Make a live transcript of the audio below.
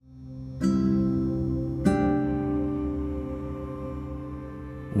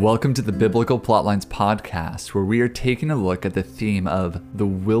Welcome to the Biblical Plotlines podcast, where we are taking a look at the theme of the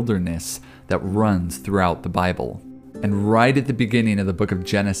wilderness that runs throughout the Bible. And right at the beginning of the book of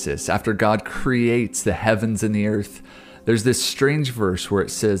Genesis, after God creates the heavens and the earth, there's this strange verse where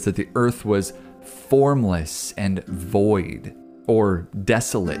it says that the earth was formless and void, or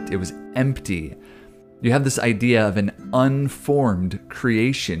desolate. It was empty. You have this idea of an unformed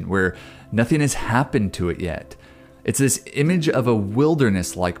creation where nothing has happened to it yet. It's this image of a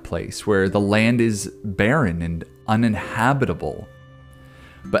wilderness-like place where the land is barren and uninhabitable.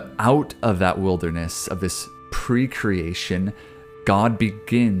 But out of that wilderness, of this pre-creation, God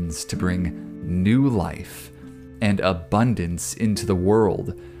begins to bring new life and abundance into the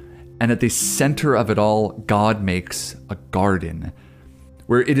world. And at the center of it all, God makes a garden,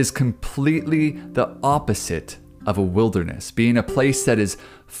 where it is completely the opposite of a wilderness, being a place that is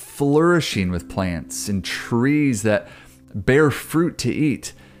flourishing with plants and trees that bear fruit to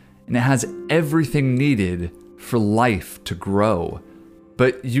eat, and it has everything needed for life to grow.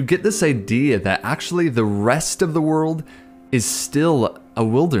 But you get this idea that actually the rest of the world is still a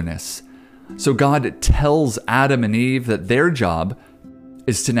wilderness. So God tells Adam and Eve that their job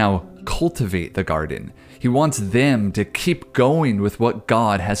is to now cultivate the garden. He wants them to keep going with what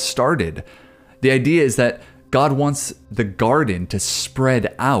God has started. The idea is that God wants the garden to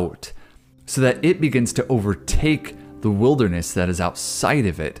spread out so that it begins to overtake the wilderness that is outside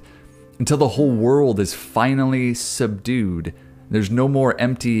of it until the whole world is finally subdued. There's no more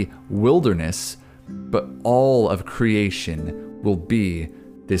empty wilderness, but all of creation will be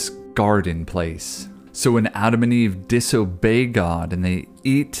this garden place. So when Adam and Eve disobey God and they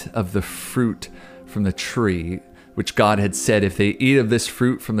eat of the fruit from the tree, which God had said if they eat of this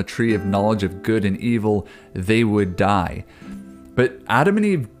fruit from the tree of knowledge of good and evil, they would die. But Adam and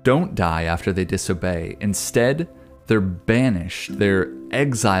Eve don't die after they disobey. Instead, they're banished. They're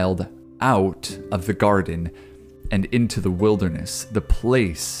exiled out of the garden and into the wilderness, the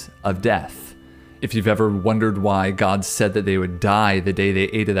place of death. If you've ever wondered why God said that they would die the day they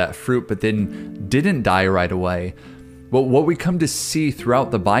ate of that fruit, but then didn't die right away, well, what we come to see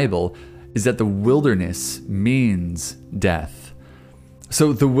throughout the Bible is that the wilderness means death.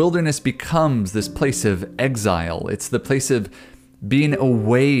 So the wilderness becomes this place of exile. It's the place of being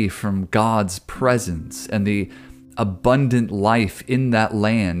away from God's presence and the abundant life in that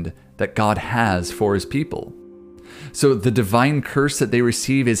land that God has for his people. So the divine curse that they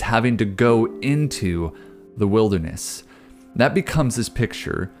receive is having to go into the wilderness. That becomes this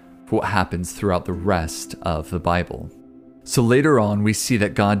picture for what happens throughout the rest of the Bible. So later on, we see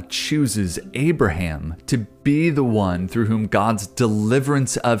that God chooses Abraham to be the one through whom God's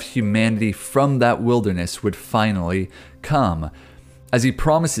deliverance of humanity from that wilderness would finally come, as he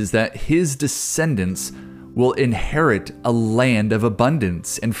promises that his descendants will inherit a land of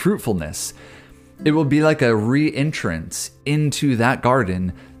abundance and fruitfulness. It will be like a re-entrance into that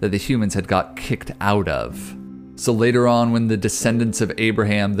garden that the humans had got kicked out of. So later on, when the descendants of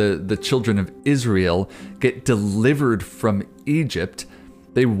Abraham, the children of Israel, get delivered from Egypt,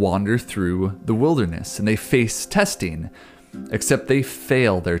 they wander through the wilderness and they face testing, except they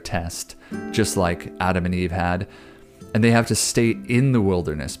fail their test, just like Adam and Eve had, and they have to stay in the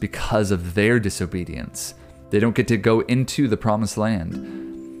wilderness because of their disobedience. They don't get to go into the promised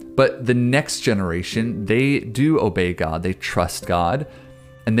land. But the next generation, they do obey God, they trust God,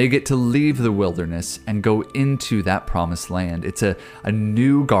 and they get to leave the wilderness and go into that promised land. It's a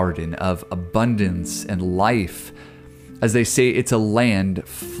new garden of abundance and life. As they say, it's a land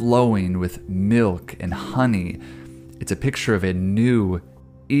flowing with milk and honey. It's a picture of a new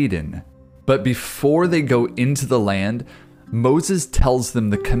Eden. But before they go into the land, Moses tells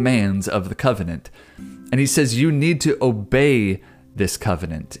them the commands of the covenant. And he says, you need to obey this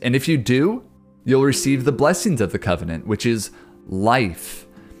covenant. And if you do, you'll receive the blessings of the covenant, which is life.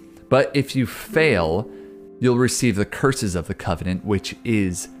 But if you fail, you'll receive the curses of the covenant, which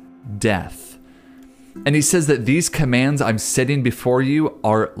is death. And he says that these commands I'm setting before you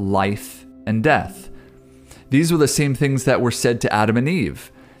are life and death. These were the same things that were said to Adam and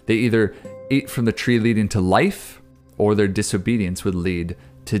Eve. They either ate from the tree leading to life, or their disobedience would lead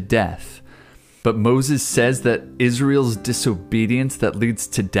to death. But Moses says that Israel's disobedience that leads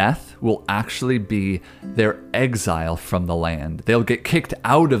to death will actually be their exile from the land. They'll get kicked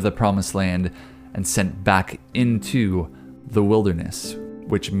out of the promised land and sent back into the wilderness,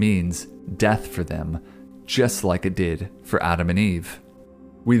 which means death for them, just like it did for Adam and Eve.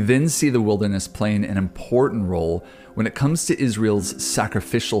 We then see the wilderness playing an important role when it comes to Israel's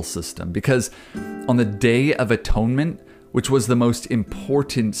sacrificial system, because on the Day of Atonement, which was the most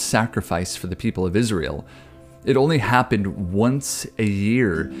important sacrifice for the people of Israel, It only happened once a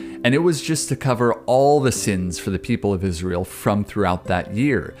year, and it was just to cover all the sins for the people of Israel from throughout that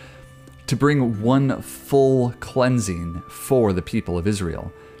year, to bring one full cleansing for the people of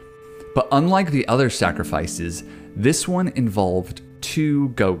Israel. But unlike the other sacrifices, this one involved 2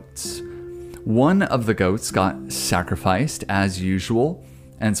 goats. One of the goats got sacrificed as usual,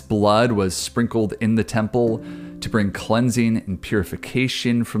 and its blood was sprinkled in the temple to bring cleansing and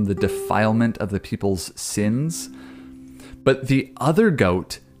purification from the defilement of the people's sins. But the other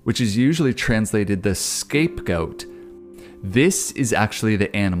goat, which is usually translated the scapegoat, this is actually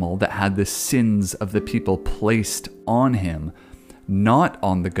the animal that had the sins of the people placed on him, not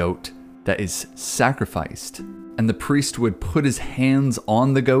on the goat that is sacrificed. And the priest would put his hands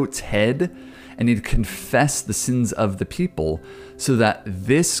on the goat's head, and he'd confess the sins of the people, so that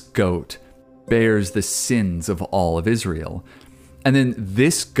this goat bears the sins of all of Israel. And then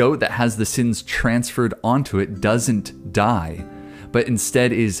this goat that has the sins transferred onto it doesn't die, but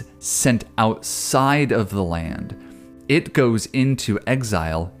instead is sent outside of the land. It goes into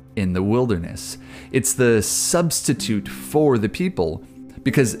exile in the wilderness. It's the substitute for the people,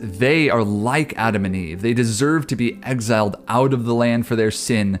 because they are like Adam and Eve. They deserve to be exiled out of the land for their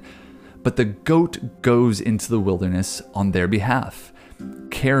sin, but the goat goes into the wilderness on their behalf,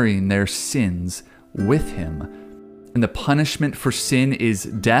 carrying their sins with him. And the punishment for sin is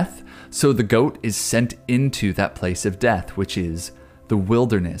death, so the goat is sent into that place of death, which is the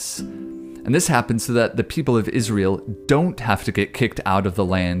wilderness. And this happens so that the people of Israel don't have to get kicked out of the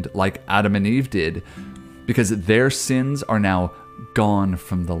land like Adam and Eve did, because their sins are now gone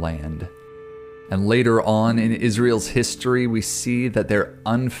from the land. And later on in Israel's history, we see that their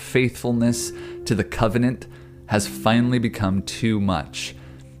unfaithfulness to the covenant has finally become too much,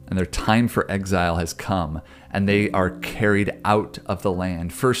 and their time for exile has come, and they are carried out of the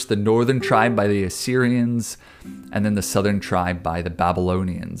land. First the northern tribe by the Assyrians, and then the southern tribe by the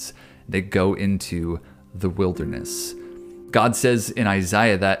Babylonians. They go into the wilderness. God says in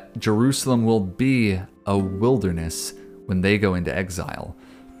Isaiah that Jerusalem will be a wilderness when they go into exile.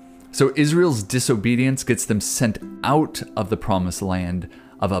 So Israel's disobedience gets them sent out of the promised land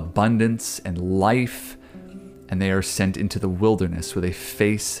of abundance and life, and they are sent into the wilderness where they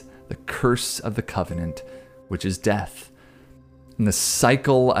face the curse of the covenant, which is death. And the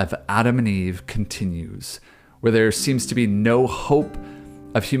cycle of Adam and Eve continues, where there seems to be no hope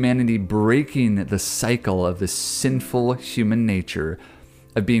of humanity breaking the cycle of this sinful human nature,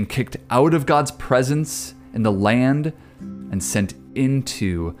 of being kicked out of God's presence in the land and sent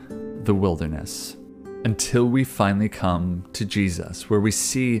into the wilderness, until we finally come to Jesus, where we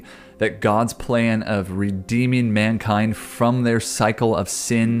see that God's plan of redeeming mankind from their cycle of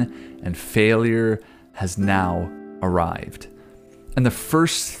sin and failure has now arrived. And the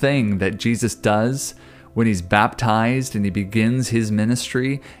first thing that Jesus does when he's baptized and he begins his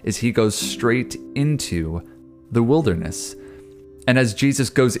ministry is he goes straight into the wilderness. And as Jesus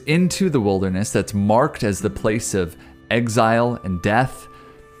goes into the wilderness that's marked as the place of exile and death,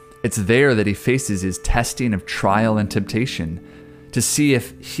 it's there that he faces his testing of trial and temptation to see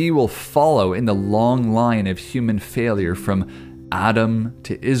if he will follow in the long line of human failure from Adam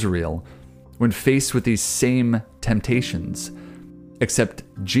to Israel when faced with these same temptations. Except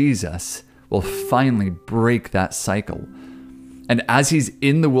Jesus will finally break that cycle. And as he's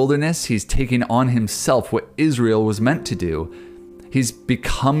in the wilderness, he's taking on himself what Israel was meant to do. He's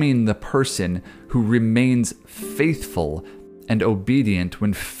becoming the person who remains faithful and obedient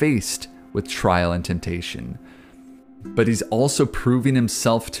when faced with trial and temptation. But he's also proving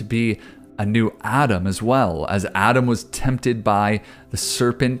himself to be a new Adam as well. As Adam was tempted by the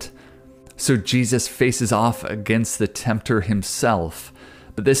serpent, so Jesus faces off against the tempter himself.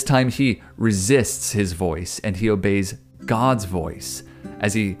 But this time he resists his voice and he obeys God's voice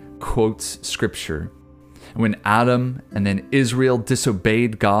as he quotes scripture. And when Adam and then Israel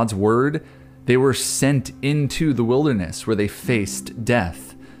disobeyed God's word, they were sent into the wilderness where they faced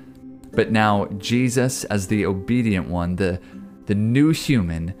death. But now Jesus, as the obedient one, the new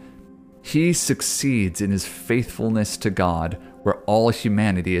human, he succeeds in his faithfulness to God where all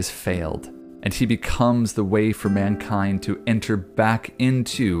humanity has failed. And he becomes the way for mankind to enter back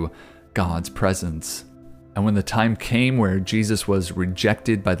into God's presence. And when the time came where Jesus was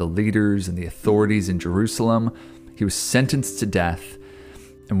rejected by the leaders and the authorities in Jerusalem, he was sentenced to death.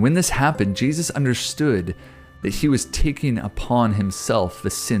 And when this happened, Jesus understood that he was taking upon himself the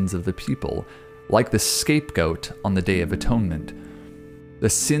sins of the people, like the scapegoat on the Day of Atonement. The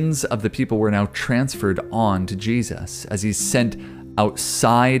sins of the people were now transferred on to Jesus as he's sent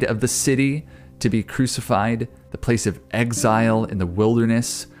outside of the city to be crucified, the place of exile in the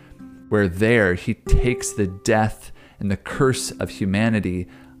wilderness. where there he takes the death and the curse of humanity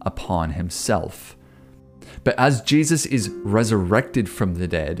upon himself. But as Jesus is resurrected from the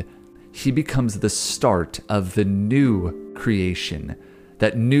dead, he becomes the start of the new creation,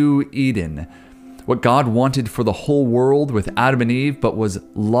 that new Eden. What God wanted for the whole world with Adam and Eve but was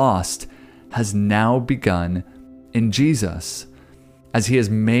lost has now begun in Jesus, as he has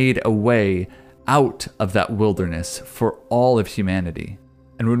made a way out of that wilderness for all of humanity.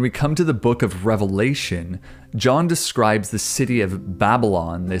 And when we come to the book of Revelation, John describes the city of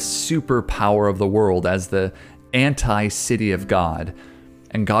Babylon, this superpower of the world, as the anti-city of God.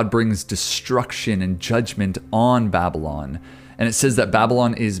 And God brings destruction and judgment on Babylon. And it says that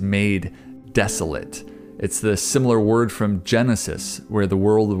Babylon is made desolate. It's the similar word from Genesis, where the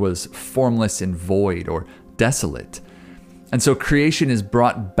world was formless and void, or desolate. And so creation is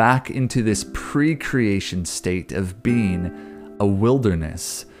brought back into this pre-creation state of being a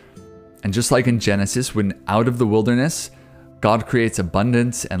wilderness. And just like in Genesis, when out of the wilderness, God creates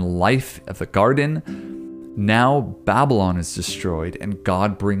abundance and life of the garden, now Babylon is destroyed and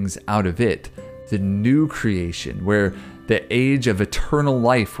God brings out of it the new creation, where the age of eternal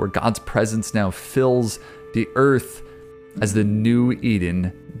life, where God's presence now fills the earth as the new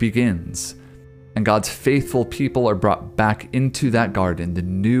Eden begins. And God's faithful people are brought back into that garden, the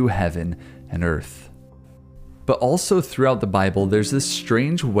new heaven and earth. But also throughout the Bible, there's this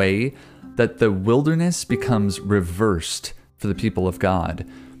strange way that the wilderness becomes reversed for the people of God,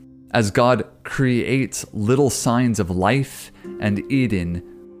 as God creates little signs of life and Eden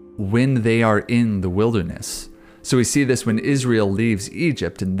when they are in the wilderness. So we see this when Israel leaves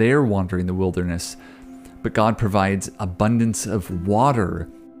Egypt and they're wandering the wilderness, but God provides abundance of water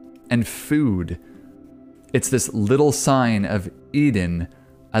and food. It's this little sign of Eden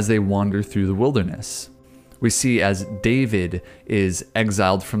as they wander through the wilderness. We see as David is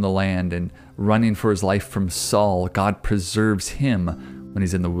exiled from the land and running for his life from Saul, God preserves him when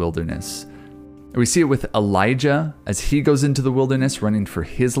he's in the wilderness. We see it with Elijah as he goes into the wilderness running for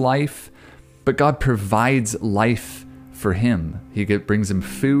his life, but God provides life for him. He brings him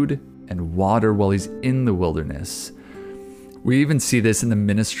food and water while he's in the wilderness. We even see this in the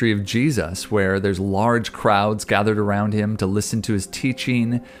ministry of Jesus, where there's large crowds gathered around him to listen to his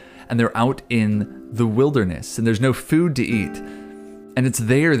teaching, and they're out in the wilderness, and there's no food to eat. And it's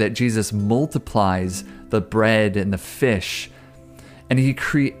there that Jesus multiplies the bread and the fish, and he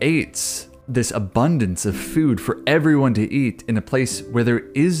creates this abundance of food for everyone to eat in a place where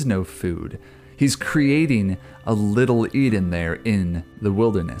there is no food. He's creating a little Eden there in the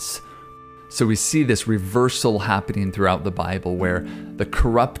wilderness. So we see this reversal happening throughout the Bible, where the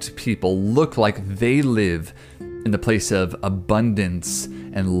corrupt people look like they live in the place of abundance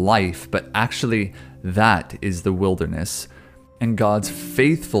and life, but actually that is the wilderness. And God's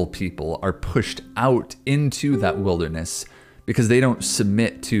faithful people are pushed out into that wilderness because they don't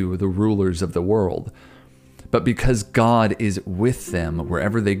submit to the rulers of the world. But because God is with them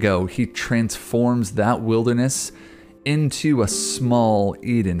wherever they go, he transforms that wilderness into a small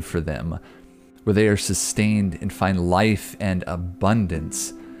Eden for them, where they are sustained and find life and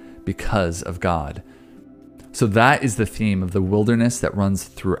abundance because of God. So that is the theme of the wilderness that runs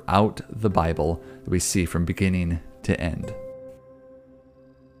throughout the Bible that we see from beginning to end.